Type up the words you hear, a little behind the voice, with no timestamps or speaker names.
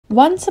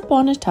Once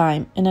upon a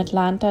time in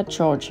Atlanta,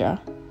 Georgia,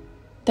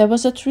 there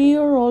was a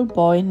 3-year-old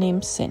boy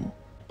named Sin.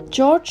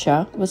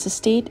 Georgia was a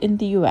state in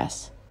the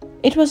US.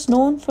 It was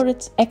known for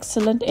its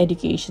excellent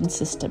education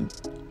system,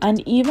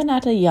 and even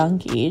at a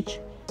young age,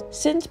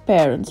 Sin's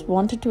parents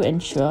wanted to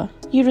ensure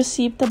he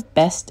received the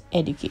best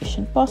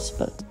education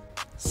possible.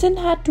 Sin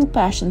had 2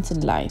 passions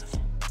in life: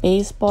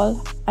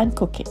 baseball and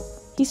cooking.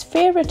 His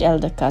favorite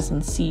elder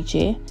cousin,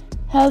 CJ,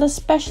 held a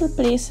special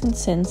place in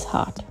Sin's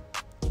heart.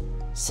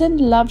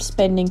 Sin loved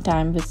spending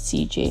time with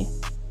CJ,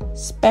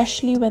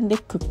 especially when they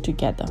cooked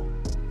together.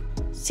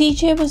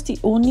 CJ was the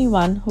only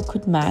one who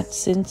could match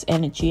Sin's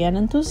energy and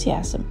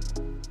enthusiasm.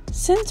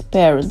 Sin's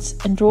parents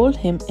enrolled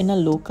him in a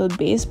local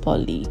baseball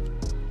league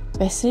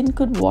where Sin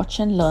could watch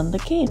and learn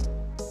the game.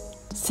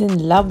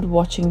 Sin loved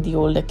watching the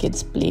older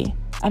kids play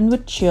and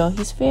would cheer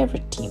his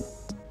favorite team.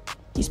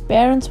 His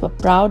parents were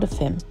proud of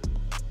him,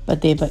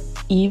 but they were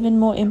even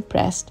more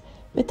impressed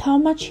with how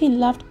much he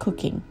loved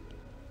cooking.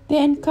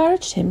 They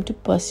encouraged him to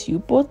pursue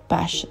both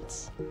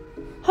passions.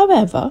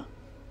 However,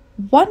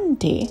 one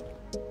day,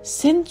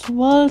 Sin's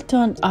world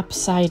turned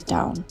upside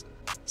down.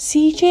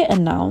 CJ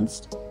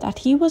announced that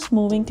he was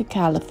moving to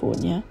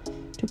California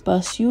to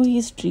pursue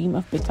his dream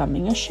of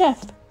becoming a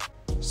chef.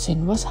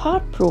 Sin was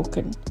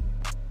heartbroken.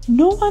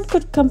 No one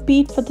could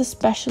compete for the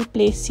special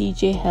place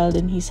CJ held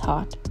in his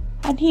heart,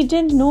 and he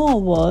didn't know a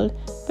world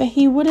where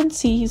he wouldn't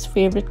see his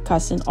favorite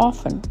cousin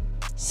often.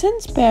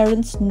 Sin's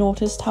parents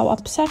noticed how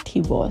upset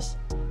he was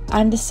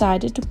and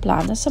decided to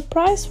plan a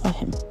surprise for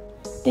him.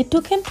 They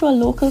took him to a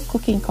local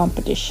cooking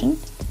competition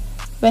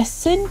where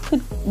Sin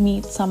could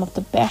meet some of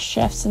the best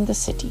chefs in the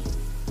city.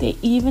 They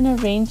even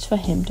arranged for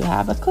him to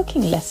have a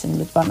cooking lesson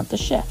with one of the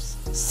chefs.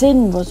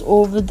 Sin was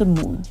over the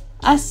moon.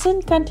 As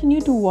Sin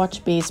continued to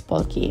watch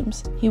baseball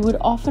games, he would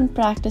often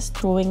practice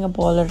throwing a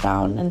ball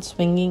around and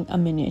swinging a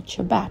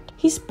miniature bat.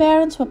 His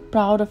parents were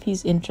proud of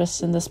his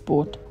interest in the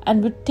sport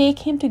and would take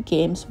him to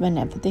games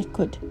whenever they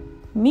could.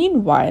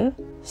 Meanwhile,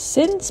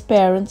 Sin's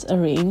parents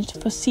arranged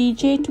for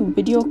CJ to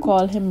video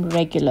call him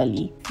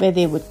regularly, where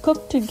they would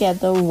cook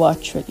together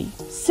virtually.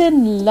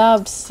 Sin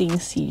loved seeing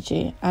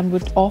CJ and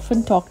would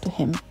often talk to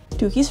him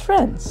to his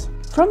friends.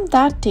 From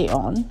that day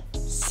on,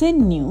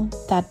 Sin knew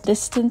that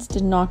distance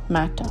did not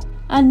matter,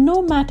 and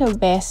no matter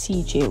where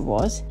CJ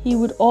was, he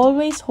would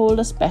always hold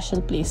a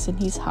special place in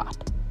his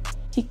heart.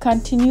 He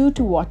continued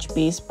to watch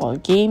baseball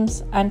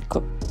games and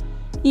cook.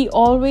 He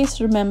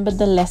always remembered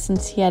the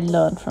lessons he had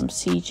learned from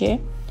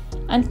CJ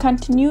and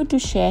continued to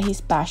share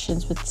his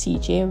passions with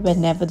CJ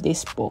whenever they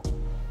spoke.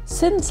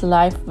 Sin's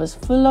life was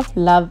full of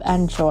love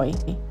and joy.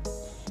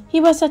 He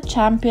was a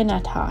champion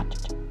at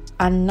heart,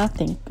 and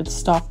nothing could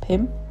stop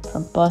him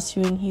from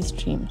pursuing his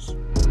dreams.